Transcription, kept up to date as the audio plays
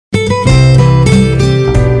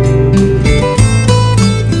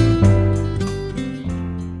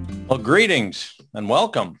Well, greetings and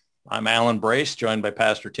welcome. I'm Allan Brace, joined by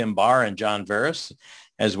Pastor Tim Barr and John Veris,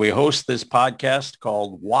 as we host this podcast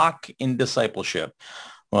called Walk in Discipleship.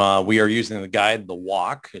 We are using the guide, The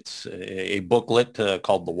Walk. It's a booklet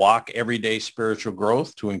called The Walk, Everyday Spiritual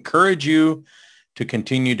Growth, to encourage you to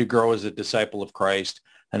continue to grow as a disciple of Christ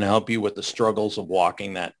and help you with the struggles of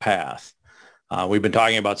walking that path. We've been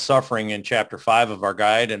talking about suffering in Chapter 5 of our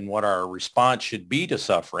guide and what our response should be to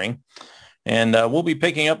suffering. And we'll be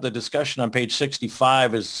picking up the discussion on page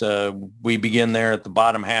 65 as we begin there at the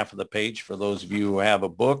bottom half of the page for those of you who have a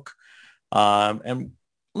book. And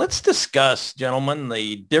let's discuss, gentlemen,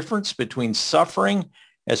 the difference between suffering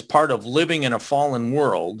as part of living in a fallen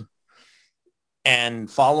world and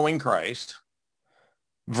following Christ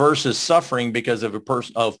versus suffering because of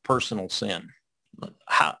personal sin.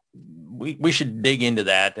 We should dig into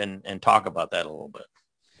that and talk about that a little bit.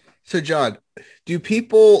 So, John, do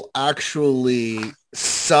people actually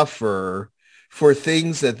suffer for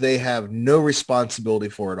things that they have no responsibility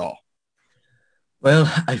for at all? Well,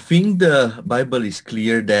 I think the Bible is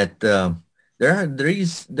clear that there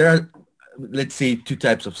are, let's say, two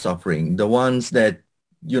types of suffering. The ones that,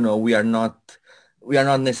 we are not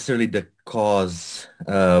necessarily the cause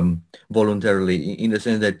voluntarily, in the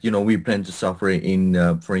sense that, we plan to suffer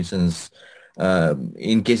in, for instance,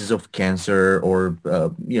 in cases of cancer or,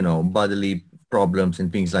 bodily problems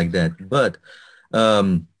and things like that. But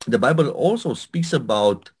the Bible also speaks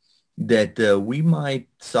about that we might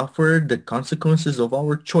suffer the consequences of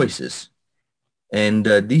our choices. And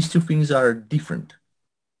these two things are different.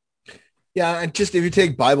 Yeah, and just if you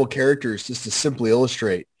take Bible characters, just to simply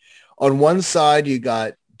illustrate, on one side, you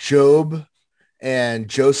got Job and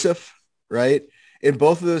Joseph, right? In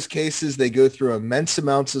both of those cases, they go through immense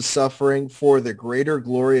amounts of suffering for the greater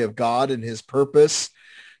glory of God and his purpose.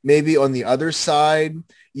 Maybe on the other side,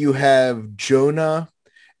 you have Jonah,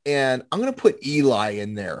 and I'm going to put Eli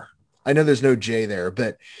in there. I know there's no J there,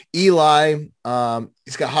 but Eli,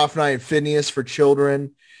 he's got Hophni and Phineas for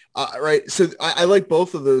children, right? So I like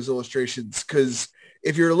both of those illustrations because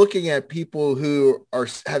if you're looking at people who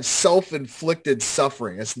have self-inflicted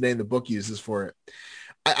suffering, that's the name the book uses for it.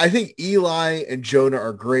 I think Eli and Jonah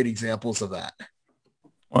are great examples of that.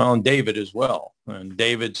 Well, and David as well. And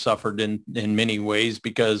David suffered in many ways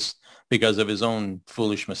because of his own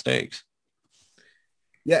foolish mistakes.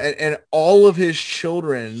 Yeah, and all of his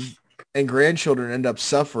children and grandchildren end up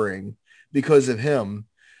suffering because of him,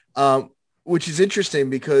 which is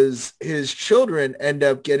interesting because his children end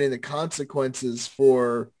up getting the consequences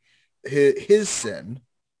for his sin,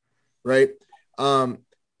 right?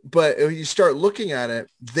 But when you start looking at it,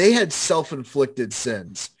 they had self-inflicted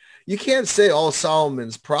sins. You can't say all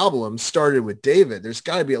Solomon's problems started with David. There's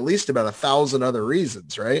got to be at least about 1,000 other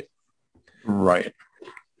reasons, right? Right.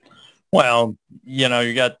 Well,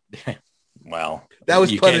 you got, well. That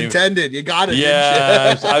was pun intended. You got it.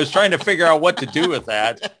 Yeah, I was trying to figure out what to do with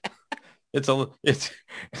that.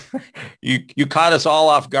 You caught us all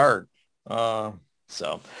off guard.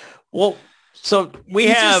 So we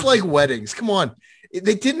have just like weddings. Come on.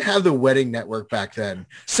 They didn't have the wedding network back then.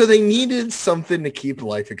 So they needed something to keep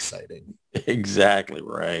life exciting. Exactly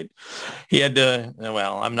right. He had to,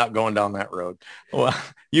 well, I'm not going down that road. Well,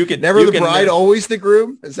 never the bride, always the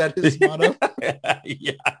groom. Is that his motto?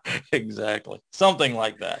 Yeah, exactly. Something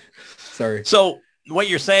like that. Sorry. So what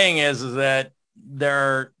you're saying is that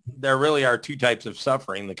there really are two types of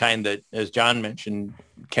suffering, the kind that, as John mentioned,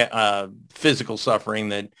 physical suffering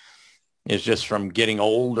that is just from getting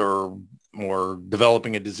old or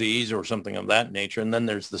developing a disease or something of that nature. And then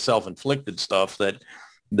there's the self-inflicted stuff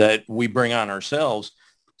that we bring on ourselves.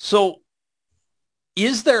 So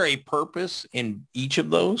is there a purpose in each of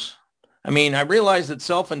those? I mean, I realize that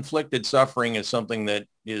self-inflicted suffering is something that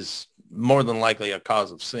is more than likely a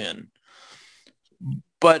cause of sin.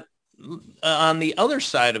 But on the other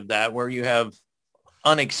side of that, where you have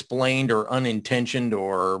unexplained or unintentioned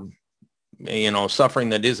or, suffering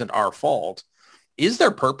that isn't our fault, is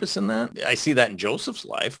there purpose in that? I see that in Joseph's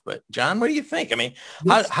life, but John, what do you think? I mean,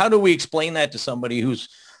 how do we explain that to somebody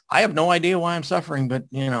I have no idea why I'm suffering, but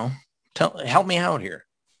help me out here.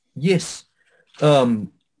 Yes.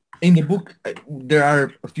 In the book, there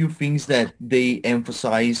are a few things that they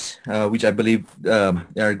emphasize, which I believe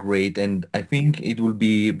are great. And I think it will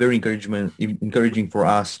be very encouraging for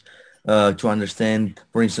us to understand,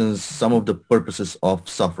 for instance, some of the purposes of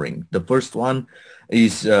suffering. The first one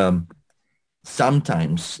is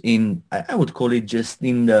sometimes I would call it just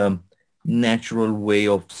in the natural way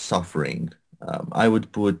of suffering. I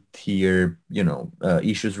would put here,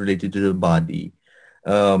 issues related to the body,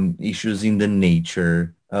 issues in the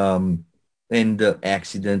nature, and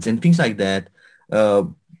accidents and things like that.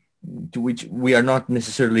 to which we are not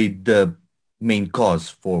necessarily the main cause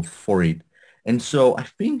for it. And so I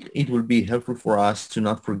think it will be helpful for us to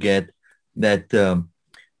not forget that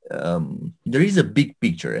there is a big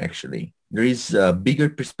picture, actually. There is a bigger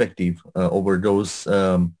perspective over those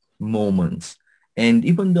moments. And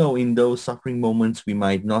even though in those suffering moments we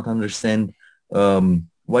might not understand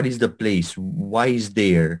what is the place, why is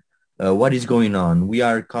there, what is going on, we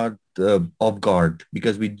are caught off guard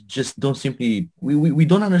because we just don't simply, we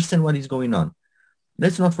don't understand what is going on.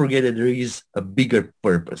 Let's not forget that there is a bigger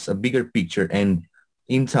purpose, a bigger picture, and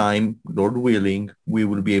in time, Lord willing, we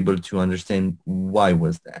will be able to understand why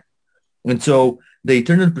was that. And so the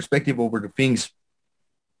eternal perspective over the things,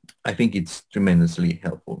 I think it's tremendously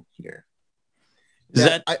helpful here. Is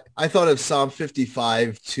Yeah, that I thought of Psalm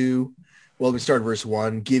 55 too. Well, we start verse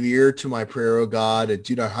 1. Give ear to my prayer, O God, and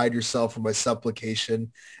do not hide yourself from my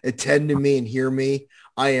supplication. Attend to me and hear me.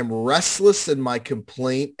 I am restless in my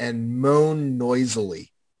complaint and moan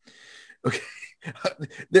noisily. Okay.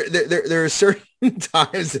 There are certain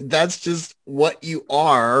times that that's just what you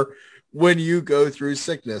are when you go through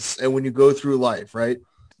sickness and when you go through life, right?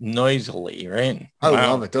 noisily, right? I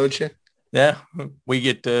love Wow. it, don't you? Yeah, we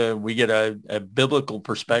get a biblical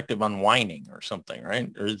perspective on whining or something, right?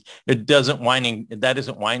 Or it doesn't whining. That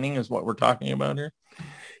isn't whining, is what we're talking about here.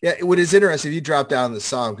 Yeah, what is interesting, if you drop down the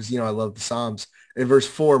Psalm, because, I love the Psalms, in verse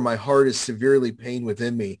 4, my heart is severely pained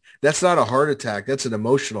within me. That's not a heart attack. That's an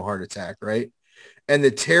emotional heart attack, right? And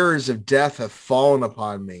the terrors of death have fallen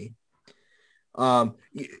upon me. Um,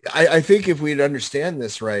 I think if we'd understand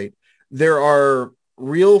this right, there are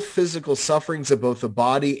real physical sufferings of both the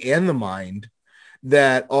body and the mind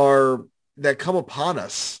that are that come upon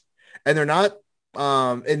us, and they're not.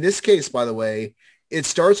 In this case, by the way, it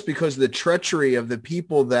starts because of the treachery of the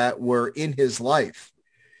people that were in his life.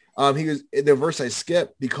 He was in the verse I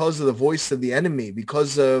skipped, because of the voice of the enemy,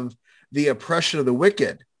 because of the oppression of the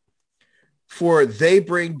wicked. For they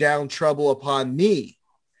bring down trouble upon me,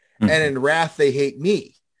 and Mhm. in wrath they hate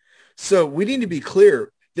me. So we need to be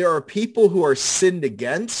clear. There are people who are sinned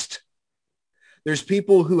against. There's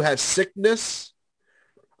people who have sickness.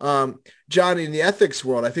 John, in the ethics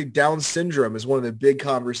world, I think Down syndrome is one of the big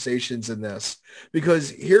conversations in this, because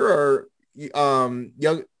here are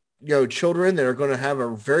young, children that are going to have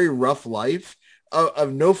a very rough life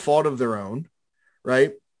of no fault of their own,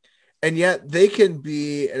 right? And yet they can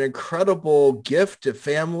be an incredible gift to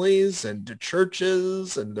families and to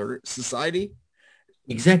churches and their society.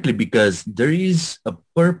 Exactly, because there is a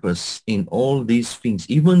purpose in all these things.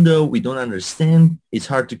 Even though we don't understand, it's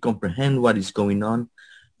hard to comprehend what is going on,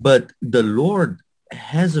 but the Lord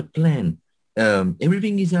has a plan.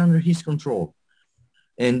 Everything is under his control.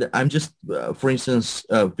 And I'm just, for instance,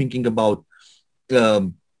 thinking about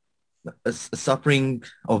um, suffering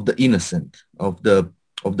of the innocent, of the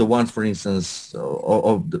ones, for instance,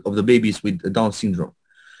 of the babies with Down syndrome.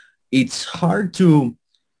 It's hard to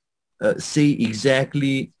say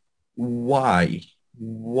exactly why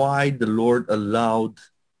the Lord allowed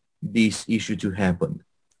this issue to happen.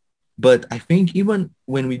 But I think even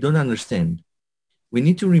when we don't understand, we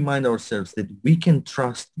need to remind ourselves that we can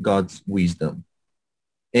trust God's wisdom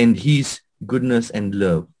and his goodness and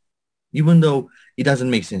love, even though it doesn't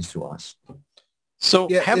make sense to us. So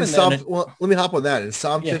Yeah, in having Psalm, that, well, let me hop on that. In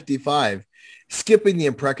Psalm yeah, 55, skipping the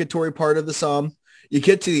imprecatory part of the Psalm, you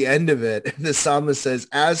get to the end of it. The psalmist says,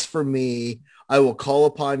 as for me, I will call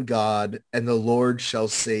upon God and the Lord shall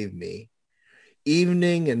save me.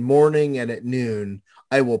 Evening and morning and at noon,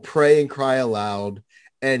 I will pray and cry aloud,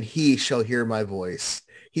 and he shall hear my voice.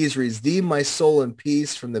 He's redeemed my soul in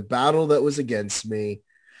peace from the battle that was against me,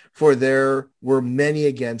 for there were many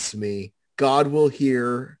against me. God will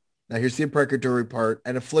hear. Now here's the imprecatory part,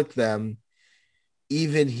 and afflict them,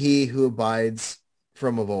 even he who abides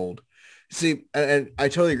from of old. See, and I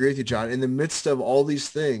totally agree with you, John. In the midst of all these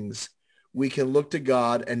things, we can look to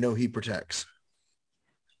God and know he protects.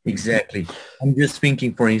 Exactly. I'm just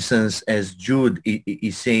thinking, for instance, as Jude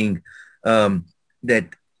is saying, that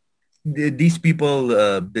these people,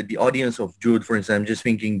 the audience of Jude, for instance, I'm just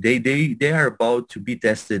thinking they are about to be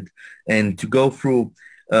tested and to go through,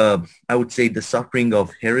 I would say, the suffering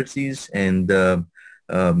of heresies and,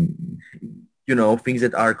 um, things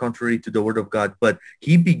that are contrary to the word of God. But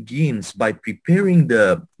he begins by preparing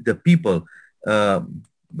the people, uh,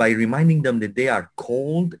 by reminding them that they are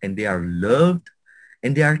called and they are loved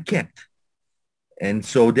and they are kept. And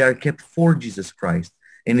so they are kept for Jesus Christ.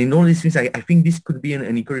 And in all these things, I think this could be an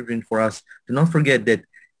encouragement for us to not forget that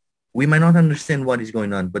we might not understand what is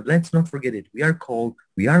going on, but let's not forget it. We are called,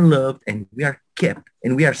 we are loved, and we are kept,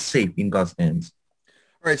 and we are safe in God's hands.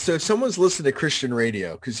 All right. So if someone's listening to Christian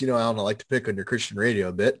radio, because, Alan, I like to pick on your Christian radio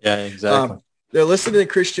a bit. Yeah, exactly. They're listening to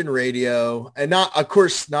Christian radio and not, of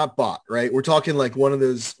course, not bot, right? We're talking like one of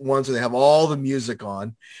those ones where they have all the music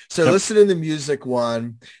on. So Yep. listen to the music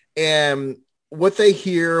one, and what they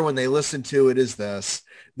hear when they listen to it is this: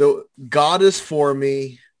 though God is for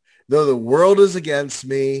me, though the world is against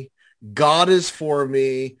me, God is for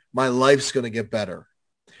me, my life's going to get better.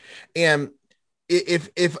 And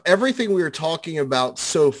if everything we were talking about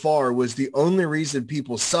so far was the only reason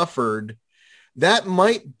people suffered, that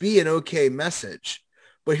might be an okay message.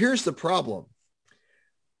 But here's the problem.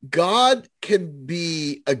 God can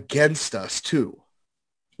be against us too.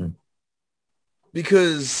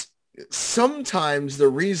 Because sometimes the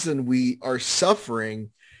reason we are suffering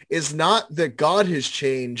is not that God has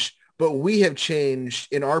changed, but we have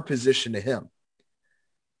changed in our position to him.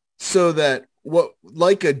 So that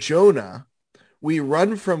like a Jonah, we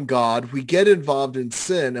run from God, we get involved in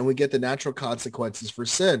sin, and we get the natural consequences for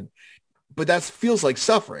sin. But that feels like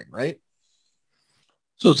suffering, right?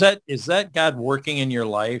 So is that God working in your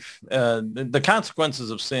life? The consequences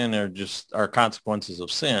of sin are consequences of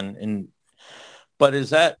sin, but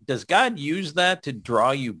does God use that to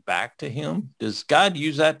draw you back to him? Does God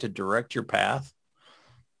use that to direct your path?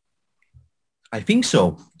 I think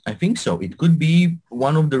so. I think so. It could be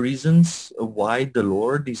one of the reasons why the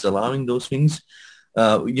Lord is allowing those things.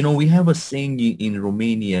 We have a saying in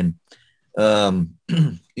Romanian.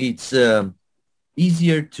 It's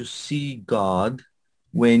easier to see God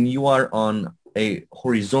when you are on a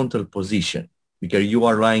horizontal position because you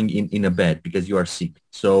are lying in a bed because you are sick.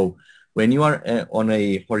 So when you are on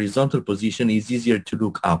a horizontal position, it's easier to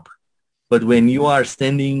look up. But when you are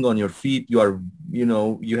standing on your feet, you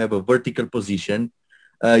have a vertical position.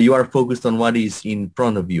 You are focused on what is in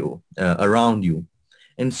front of you, around you.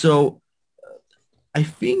 And so I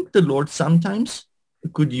think the Lord sometimes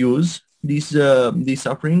could use these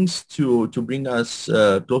sufferings to bring us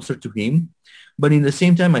closer to Him. But in the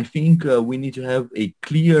same time, I think we need to have a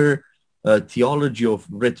clear theology of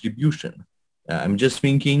retribution. I'm just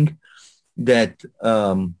thinking that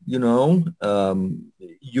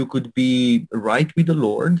you could be right with the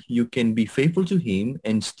Lord, you can be faithful to Him,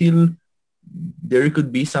 and still there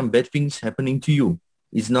could be some bad things happening to you.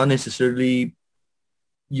 It's not necessarily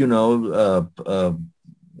you know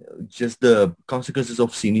just the consequences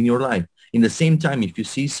of sin in your life. In the same time, if you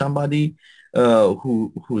see somebody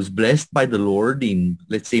who is blessed by the Lord in,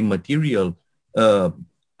 let's say, material uh,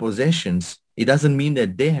 possessions, it doesn't mean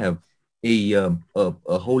that they have a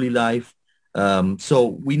holy life.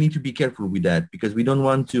 So we need to be careful with that because we don't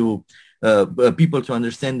want to people to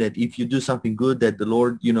understand that if you do something good, that the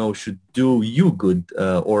Lord, should do you good,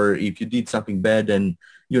 or if you did something bad, and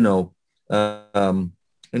you know, um,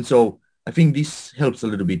 and so I think this helps a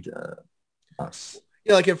little bit us.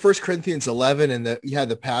 Yeah, like in First Corinthians 11, and you had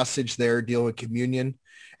the passage there dealing with communion,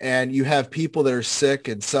 and you have people that are sick,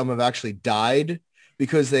 and some have actually died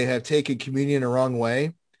because they have taken communion the wrong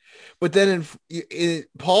way. But then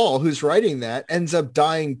Paul, who's writing that, ends up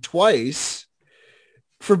dying twice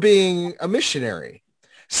for being a missionary.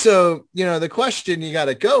 So, the question you got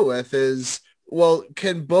to go with is, well,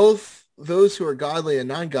 can both those who are godly and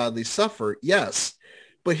non-godly suffer? Yes.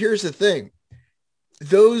 But here's the thing.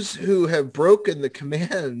 Those who have broken the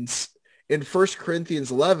commands in First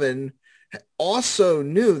Corinthians 11 also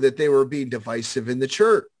knew that they were being divisive in the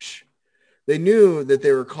church. They knew that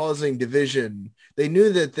they were causing division. They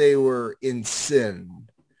knew that they were in sin.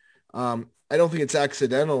 I don't think it's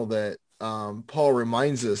accidental that Paul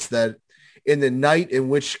reminds us that in the night in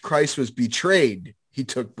which Christ was betrayed, he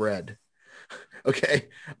took bread. Okay.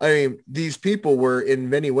 I mean, these people were in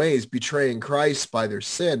many ways betraying Christ by their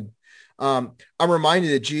sin. I'm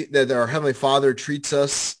reminded that our Heavenly Father treats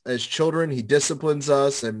us as children. He disciplines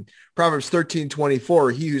us. And Proverbs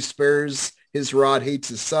 13:24, he who spares his rod hates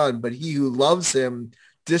his son, but he who loves him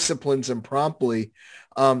disciplines him promptly.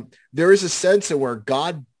 There is a sense in where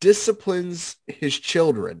God disciplines his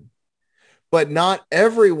children, but not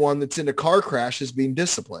everyone that's in a car crash is being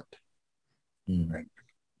disciplined. Right.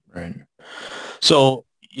 Right. So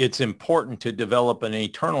it's important to develop an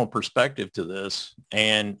eternal perspective to this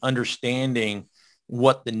and understanding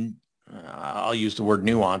what I'll use the word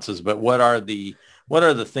nuances, but what are the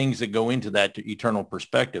things that go into that eternal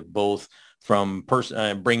perspective, both from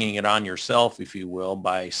bringing it on yourself, if you will,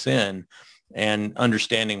 by sin, and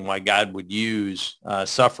understanding why God would use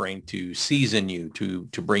suffering to season you,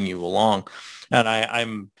 to bring you along.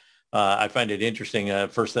 And I find it interesting.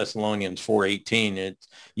 1 Thessalonians 4:18.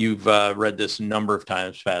 You've read this a number of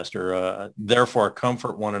times, Pastor. Therefore,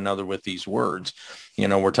 comfort one another with these words. You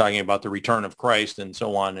know, we're talking about the return of Christ and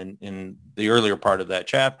so on in the earlier part of that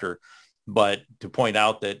chapter. But to point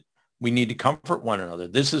out that we need to comfort one another.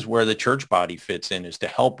 This is where the church body fits in, is to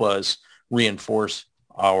help us reinforce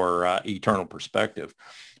our eternal perspective.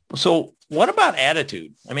 So what about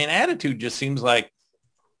attitude? I mean, attitude just seems like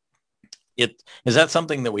is that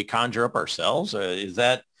something that we conjure up ourselves? Is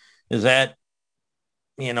that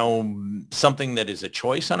something that is a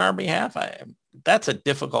choice on our behalf? That's a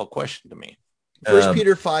difficult question to me. First Um,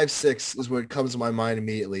 Peter 5:6 is what comes to my mind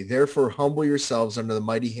immediately. Therefore, humble yourselves under the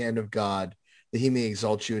mighty hand of God, that he may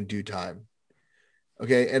exalt you in due time.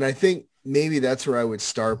 Okay. And I think maybe that's where I would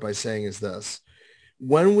start by saying is this.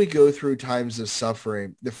 When we go through times of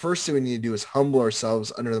suffering, the first thing we need to do is humble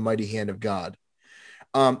ourselves under the mighty hand of God.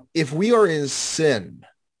 If we are in sin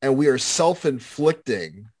and we are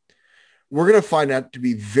self-inflicting, we're going to find that to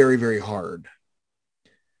be very, very hard.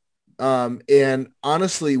 And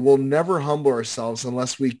honestly, we'll never humble ourselves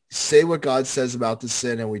unless we say what God says about the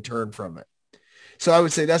sin and we turn from it. So I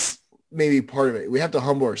would say that's maybe part of it. We have to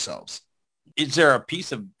humble ourselves. Is there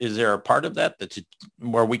a part of that that's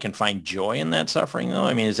where we can find joy in that suffering though?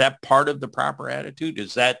 I mean, is that part of the proper attitude?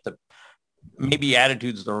 Is that maybe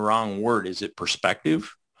attitude's the wrong word. Is it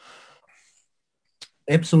perspective?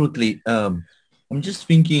 Absolutely. I'm just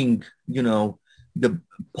thinking, the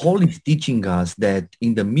Paul is teaching us that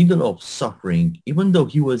in the middle of suffering, even though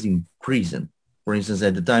he was in prison, for instance,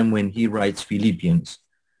 at the time when he writes Philippians,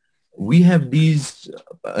 we have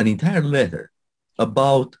an entire letter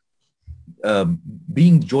about um,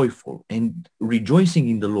 being joyful and rejoicing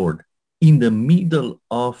in the Lord in the middle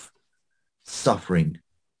of suffering.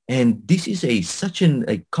 And this is a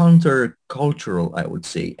counter-cultural, I would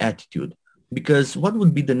say, attitude. Because what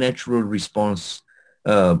would be the natural response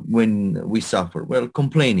when we suffer? Well,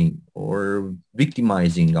 complaining or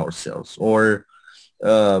victimizing ourselves or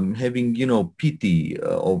having, pity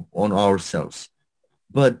on ourselves.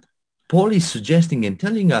 But Paul is suggesting and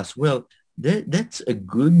telling us, well, that's a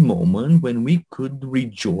good moment when we could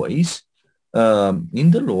rejoice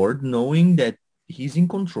in the Lord, knowing that he's in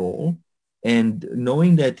control and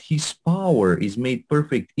knowing that his power is made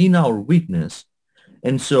perfect in our weakness.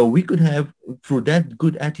 And so we could have, through that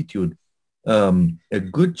good attitude, a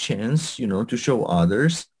good chance, to show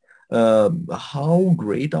others how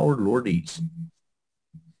great our Lord is.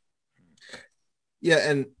 Yeah.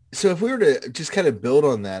 And so if we were to just kind of build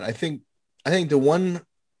on that, I think the one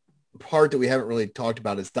part that we haven't really talked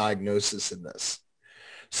about is diagnosis in this.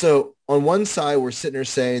 So on one side, we're sitting there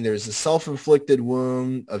saying there's a self-inflicted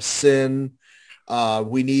wound of sin.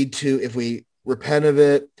 We need to, if we repent of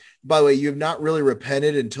it, by the way, you have not really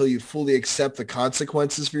repented until you fully accept the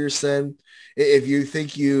consequences for your sin. If you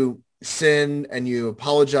think you sin and you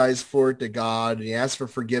apologize for it to God and you ask for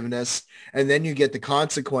forgiveness, and then you get the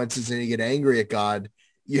consequences and you get angry at God,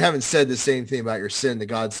 you haven't said the same thing about your sin that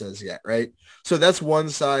God says yet, right? So that's one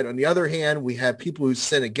side. On the other hand, we have people who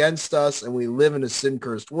sin against us and we live in a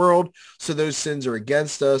sin-cursed world. So those sins are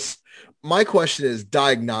against us. My question is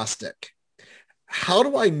diagnostic. How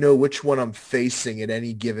do I know which one I'm facing at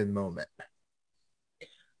any given moment?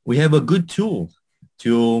 We have a good tool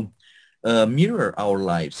to mirror our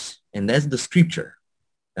lives, and that's the scripture.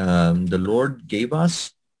 The Lord gave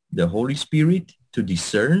us the Holy Spirit to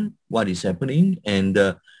discern what is happening,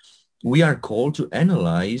 and we are called to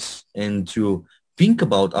analyze and to think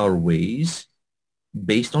about our ways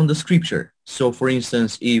based on the scripture. So, for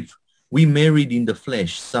instance, if we married in the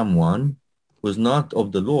flesh someone who's not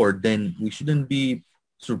of the Lord, then we shouldn't be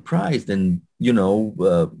surprised. And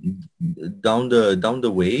down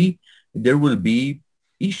the way, there will be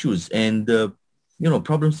issues and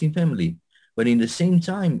problems in family. But in the same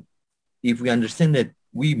time, if we understand that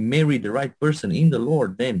we marry the right person in the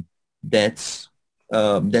Lord, then that's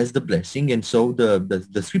the blessing, and so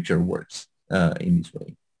the scripture works in this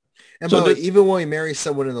way. And So by the way, this, even when we marry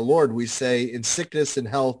someone in the Lord, we say in sickness and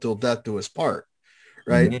health till death do us part,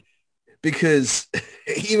 right? Amen. Because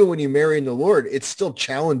even when you marry in the Lord, it's still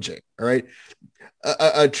challenging, all right?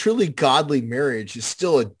 A truly godly marriage is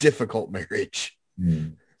still a difficult marriage.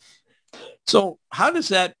 Mm. so how does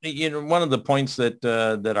that, one of the points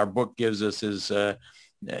that our book gives us is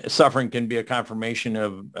suffering can be a confirmation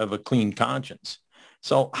of a clean conscience.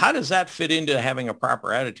 So how does that fit into having a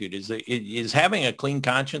proper attitude? Is having a clean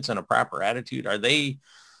conscience and a proper attitude, are they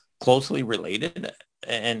closely related?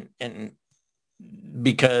 And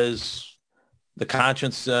because the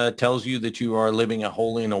conscience tells you that you are living a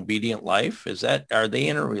holy and obedient life, are they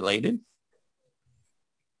interrelated?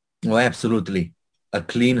 Oh, absolutely. a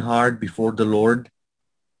clean heart before the Lord,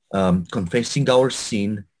 confessing our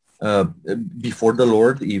sin uh, before the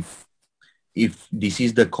Lord, if this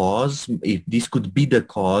is the cause, if this could be the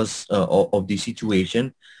cause of the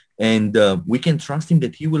situation, and we can trust him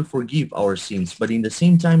that he will forgive our sins. But in the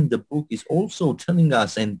same time, the book is also telling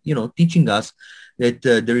us and, teaching us that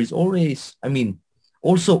there is always,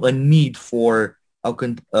 also a need for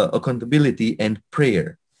accountability and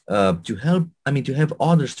prayer to help, to have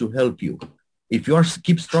others to help you. If you are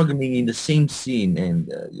keep struggling in the same sin and,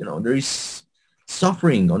 there is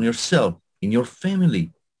suffering on yourself, in your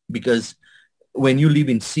family, because when you live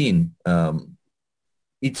in sin,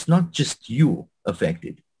 it's not just you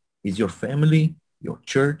affected. It's your family, your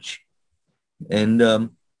church,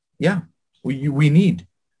 and yeah, we need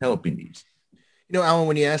help in these. Alan,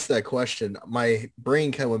 when you asked that question, my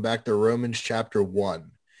brain kind of went back to Romans chapter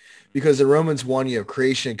 1. Because in Romans 1, you have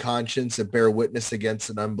creation and conscience that bear witness against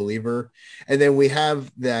an unbeliever. And then we have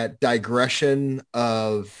that digression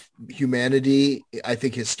of humanity, I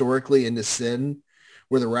think historically into sin,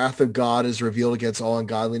 where the wrath of God is revealed against all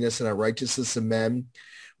ungodliness and unrighteousness of men.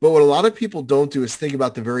 But what a lot of people don't do is think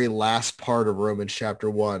about the very last part of Romans chapter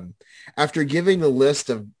 1. After giving the list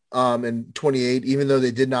of in 28, even though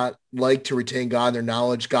they did not like to retain God in their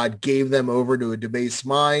knowledge, God gave them over to a debased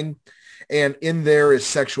mind. And in there is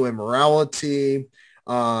sexual immorality,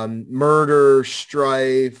 murder,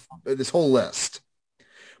 strife, this whole list.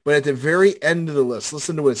 But at the very end of the list,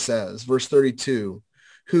 listen to what it says, verse 32,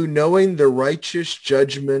 who knowing the righteous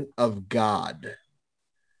judgment of God,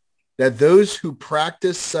 that those who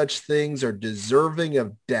practice such things are deserving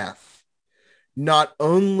of death, not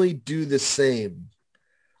only do the same,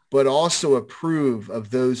 but also approve of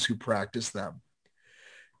those who practice them.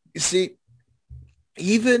 You see,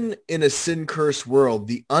 even in a sin-cursed world,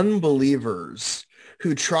 the unbelievers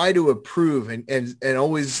who try to approve and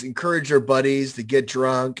always encourage their buddies to get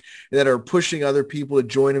drunk, that are pushing other people to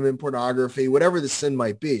join them in pornography, whatever the sin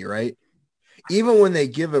might be, right? Even when they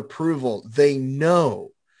give approval, they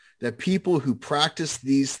know that people who practice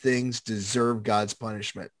these things deserve God's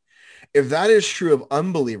punishment. If that is true of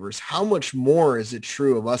unbelievers, how much more is it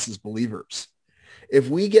true of us as believers? If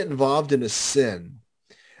we get involved in a sin,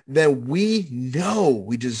 then we know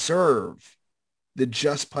we deserve the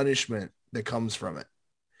just punishment that comes from it.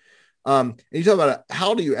 And you talk about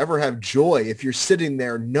how do you ever have joy if you're sitting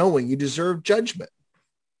there knowing you deserve judgment?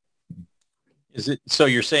 Is it so?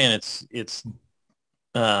 You're saying it's.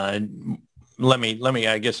 Let me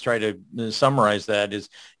I guess try to summarize that. Is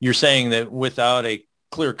you're saying that without a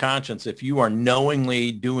clear conscience, if you are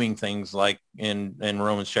knowingly doing things like in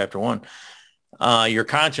Romans chapter 1, your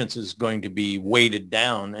conscience is going to be weighted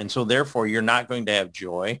down, and so therefore you're not going to have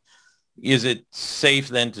joy. Is it safe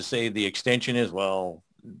then to say the extension is, well,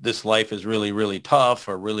 this life is really, really tough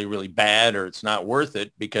or really, really bad, or it's not worth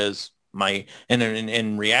it because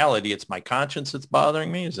in reality, it's my conscience that's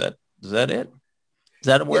bothering me? Is that it? Is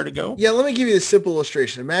that Yeah, where to go? yeah. Let me give you a simple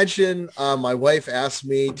illustration. Imagine my wife asked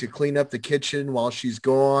me to clean up the kitchen while she's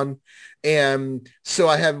gone. And so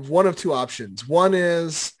I have one of two options. One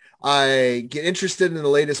is I get interested in the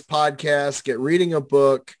latest podcast, get reading a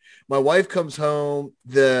book. My wife comes home.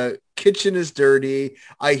 The kitchen is dirty.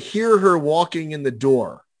 I hear her walking in the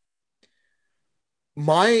door.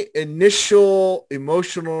 My initial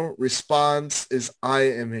emotional response is I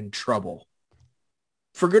am in trouble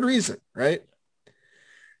for good reason, right?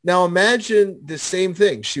 Now imagine the same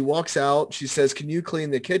thing. She walks out. She says, can you clean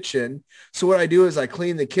the kitchen? So what I do is I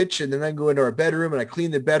clean the kitchen, then I go into our bedroom and I clean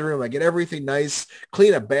the bedroom. I get everything nice,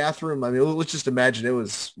 clean a bathroom. I mean, let's just imagine it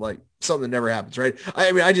was like something that never happens, right?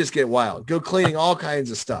 I mean, I just get wild, go cleaning all kinds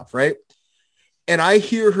of stuff, right? And I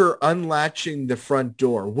hear her unlatching the front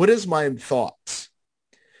door. What is my thoughts?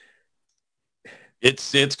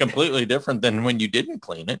 It's completely different than when you didn't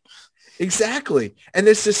clean it. Exactly. And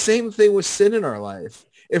it's the same thing with sin in our life.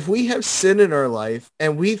 If we have sin in our life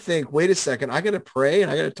and we think, wait a second, I got to pray and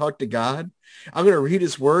I got to talk to God. I'm going to read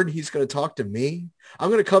his word. He's going to talk to me. I'm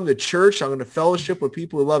going to come to church. I'm going to fellowship with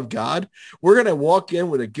people who love God. We are going to walk in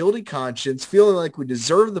with a guilty conscience, feeling like we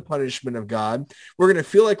deserve the punishment of God. We're going to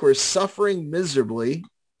feel like we're suffering miserably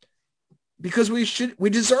because we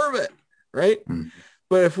deserve it. Right. Mm.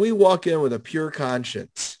 But if we walk in with a pure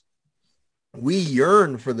conscience, we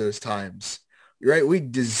yearn for those times, right? We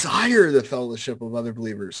desire the fellowship of other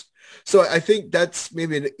believers. So I think that's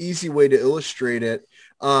maybe an easy way to illustrate it,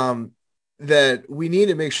 that we need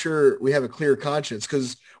to make sure we have a clear conscience,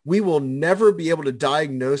 because we will never be able to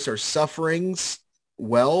diagnose our sufferings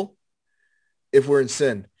well if we're in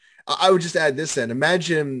sin. I would just add this in.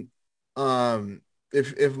 Imagine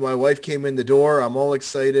if my wife came in the door, I'm all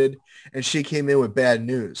excited, and she came in with bad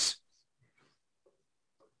news.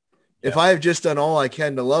 If I have just done all I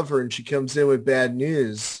can to love her and she comes in with bad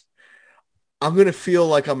news, I'm going to feel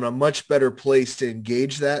like I'm in a much better place to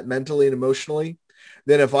engage that mentally and emotionally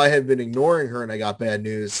than if I had been ignoring her and I got bad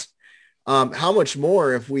news. How much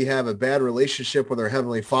more if we have a bad relationship with our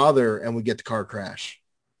Heavenly Father and we get the car crash,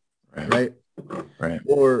 right? Right.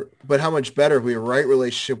 But how much better if we have a right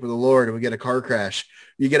relationship with the Lord and we get a car crash?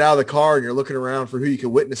 You get out of the car and you're looking around for who you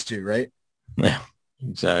can witness to, right? Yeah,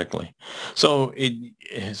 exactly. So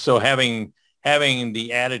having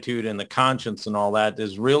the attitude and the conscience and all that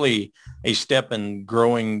is really a step in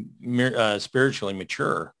growing spiritually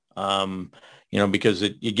mature. Because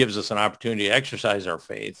it gives us an opportunity to exercise our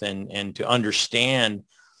faith and to understand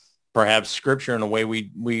perhaps scripture in a way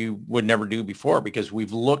we would never do before, because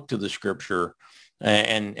we've looked to the scripture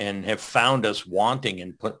and have found us wanting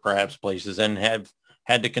in perhaps places and have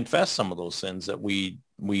had to confess some of those sins that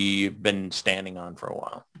we've been standing on for a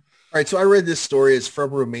while. All right, so I read this story. It's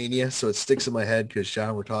from Romania, so it sticks in my head because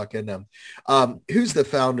John, we're talking. Who's the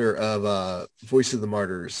founder of Voice of the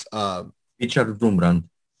Martyrs? Richard Wurmbrand.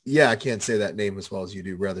 Yeah, I can't say that name as well as you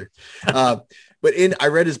do, brother. But I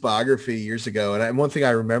read his biography years ago, and one thing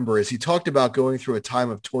I remember is he talked about going through a time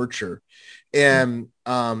of torture, and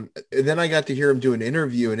then I got to hear him do an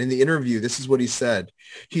interview, and in the interview, this is what he said.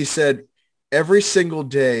 He said, every single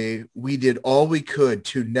day we did all we could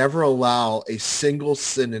to never allow a single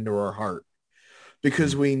sin into our heart,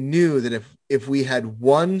 because we knew that if we had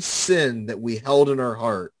one sin that we held in our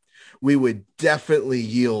heart, we would definitely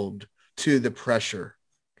yield to the pressure.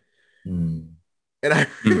 Mm. And I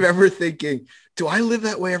remember thinking, do I live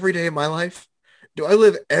that way every day of my life? Do I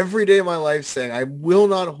live every day of my life saying I will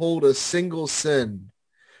not hold a single sin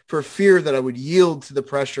for fear that I would yield to the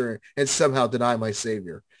pressure and somehow deny my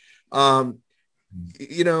Savior?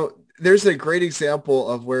 There's a great example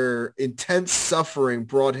of where intense suffering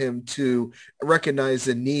brought him to recognize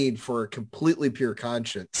the need for a completely pure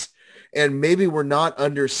conscience. And maybe we're not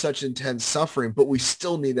under such intense suffering, but we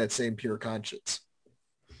still need that same pure conscience.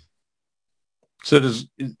 So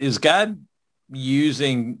is God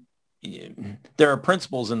using, there are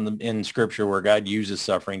principles in scripture where God uses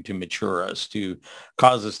suffering to mature us, to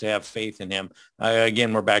cause us to have faith in him.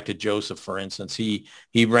 Again, we're back to Joseph, for instance. He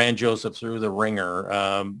ran Joseph through the ringer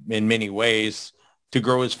in many ways to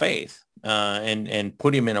grow his faith and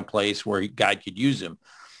put him in a place where God could use him,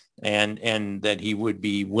 and that he would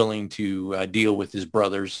be willing to deal with his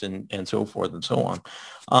brothers and so forth and so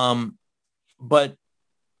on. But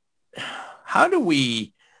how do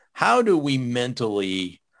we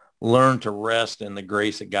mentally learn to rest in the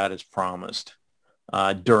grace that God has promised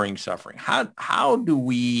during suffering? How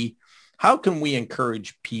can we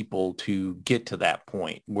encourage people to get to that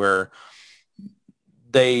point where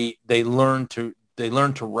they learn to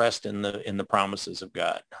rest in the promises of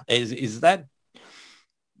God? Is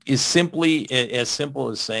simply as simple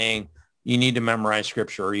as saying you need to memorize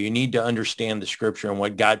scripture, or you need to understand the scripture and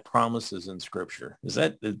what God promises in scripture? Is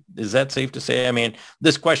that safe to say? I mean,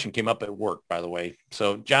 this question came up at work, by the way.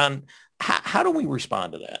 So John, how do we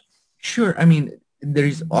respond to that? Sure. I mean, there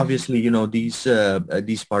is obviously,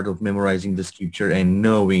 these part of memorizing the scripture and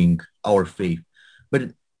knowing our faith.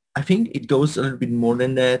 But I think it goes a little bit more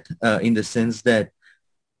than that, in the sense that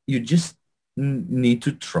you just need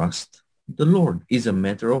to trust the Lord. It's a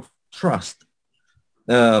matter of trust.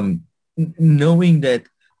 Knowing that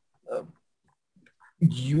uh,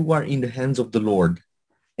 you are in the hands of the Lord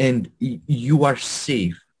and you are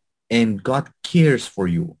safe and God cares for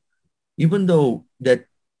you, even though that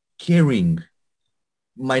caring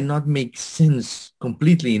might not make sense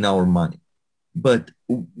completely in our mind, but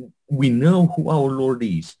we know who our Lord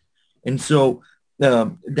is. And so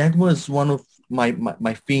that was one of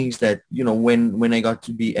my things that, when I got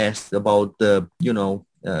to be asked about the,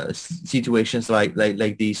 situations like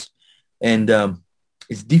this. And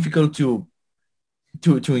it's difficult to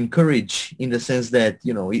encourage, in the sense that,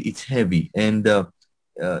 it's heavy, and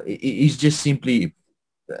it's just simply,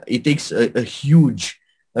 it takes a huge,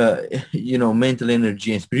 mental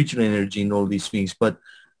energy and spiritual energy in all these things. But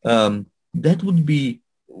that would be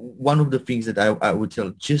one of the things that I would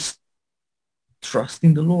tell, just trust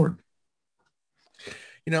in the Lord.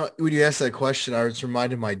 When you asked that question, I was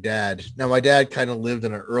reminded of my dad. Now, my dad kind of lived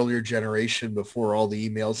in an earlier generation before all the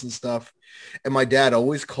emails and stuff. And my dad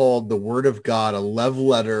always called the word of God a love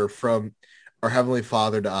letter from our Heavenly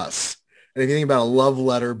Father to us. And if you think about a love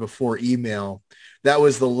letter before email, that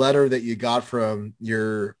was the letter that you got from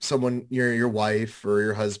your wife or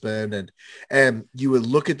your husband. And you would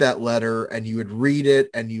look at that letter and you would read it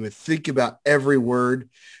and you would think about every word,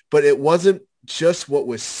 but it wasn't just what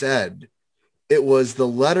was said. It was the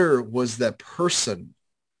letter was that person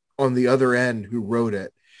on the other end who wrote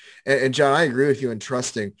it. And John, I agree with you in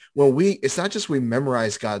trusting. When it's not just we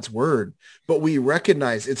memorize God's word, but we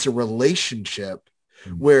recognize it's a relationship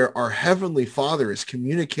where our Heavenly Father is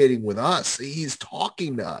communicating with us. He's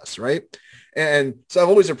talking to us, right? And so I've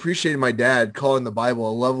always appreciated my dad calling the Bible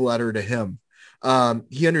a love letter to him.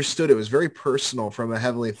 He understood it was very personal from a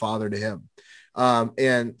Heavenly Father to him.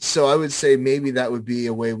 And so I would say maybe that would be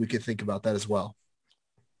a way we could think about that as well.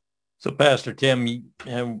 So, Pastor Tim,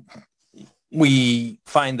 we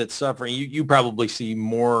find that suffering, you probably see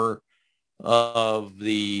more of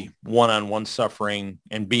the one-on-one suffering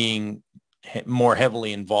and being more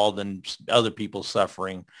heavily involved in other people's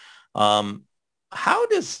suffering. How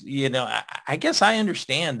does, I guess I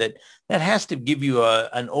understand that has to give you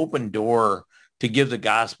an open door to give the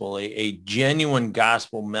gospel, a genuine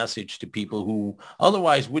gospel message to people who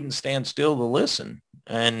otherwise wouldn't stand still to listen.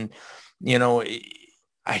 And,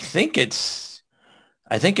 I think it's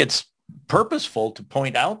purposeful to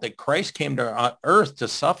point out that Christ came to earth to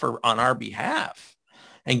suffer on our behalf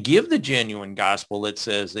and give the genuine gospel that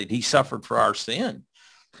says that he suffered for our sin.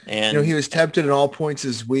 And he was tempted in all points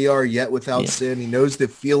as we are, yet without sin. He knows the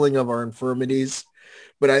feeling of our infirmities.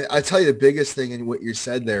 But I tell you, the biggest thing in what you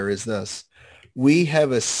said there is this: we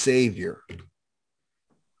have a Savior.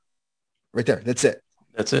 Right there. That's it.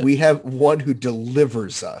 That's it. We have one who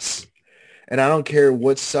delivers us. And I don't care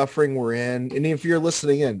what suffering we're in. And if you're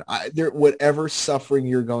listening in, whatever suffering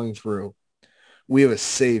you're going through, we have a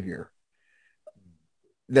Savior.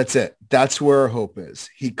 That's it. That's where our hope is.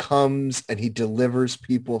 He comes and he delivers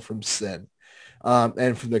people from sin,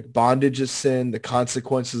 and from the bondage of sin, the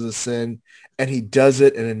consequences of sin, and he does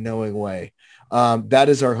it in a knowing way. That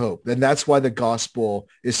is our hope. And that's why the gospel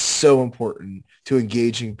is so important to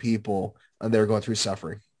engaging people that are going through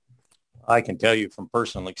suffering. I can tell you from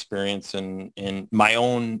personal experience in my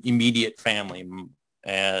own immediate family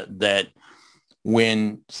that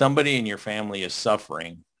when somebody in your family is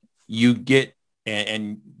suffering, you get,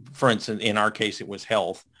 and for instance, in our case, it was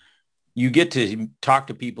health, you get to talk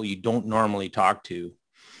to people you don't normally talk to.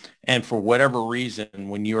 And for whatever reason,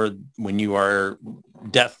 when you are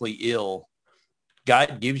deathly ill,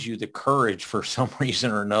 God gives you the courage for some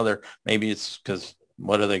reason or another. Maybe it's because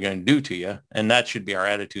what are they going to do to you? And that should be our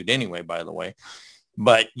attitude anyway, by the way.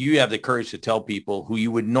 But you have the courage to tell people who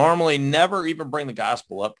you would normally never even bring the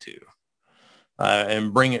gospel up to,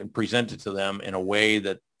 and present it to them in a way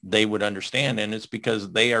that they would understand. And it's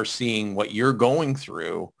because they are seeing what you're going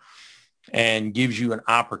through and gives you an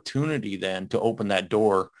opportunity then to open that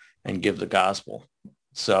door and give the gospel.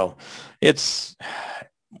 So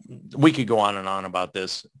we could go on and on about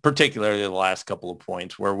this, particularly the last couple of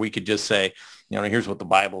points where we could just say, here's what the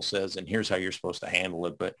Bible says and here's how you're supposed to handle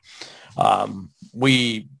it. But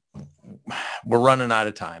we're running out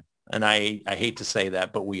of time. And I hate to say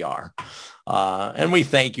that, but we are. And we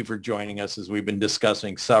thank you for joining us as we've been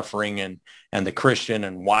discussing suffering and the Christian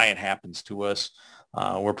and why it happens to us.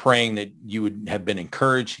 We're praying that you would have been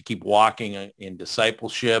encouraged to keep walking in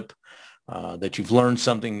discipleship, that you've learned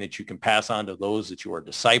something that you can pass on to those that you are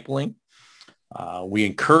discipling. We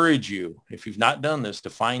encourage you, if you've not done this, to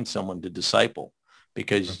find someone to disciple,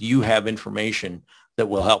 because you have information that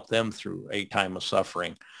will help them through a time of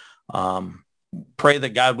suffering. Pray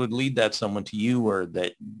that God would lead that someone to you, or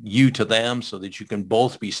that you to them, so that you can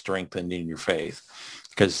both be strengthened in your faith,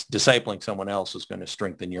 because discipling someone else is going to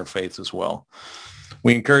strengthen your faith as well.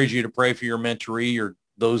 We encourage you to pray for your mentoree or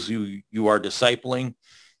those who you are discipling.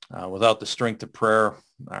 Without the strength of prayer,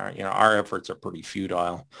 our efforts are pretty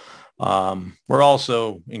futile. We're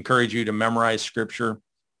also encourage you to memorize scripture.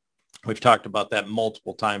 We've talked about that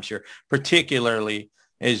multiple times here, particularly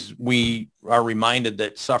as we are reminded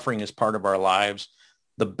that suffering is part of our lives.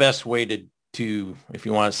 The best way to, if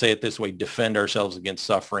you want to say it this way, defend ourselves against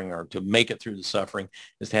suffering or to make it through the suffering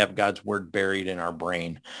is to have God's word buried in our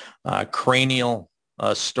brain. Cranial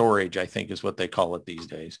storage, I think, is what they call it these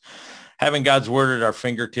days. Having God's word at our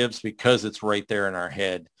fingertips, because it's right there in our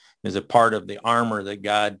head, is a part of the armor that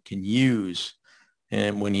God can use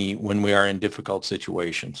and when we are in difficult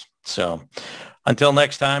situations. So until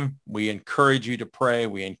next time, we encourage you to pray.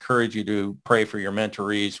 We encourage you to pray for your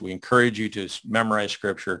mentorees. We encourage you to memorize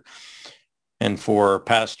scripture. And for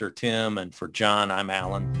Pastor Tim and for John, I'm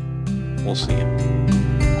Allan. We'll see you.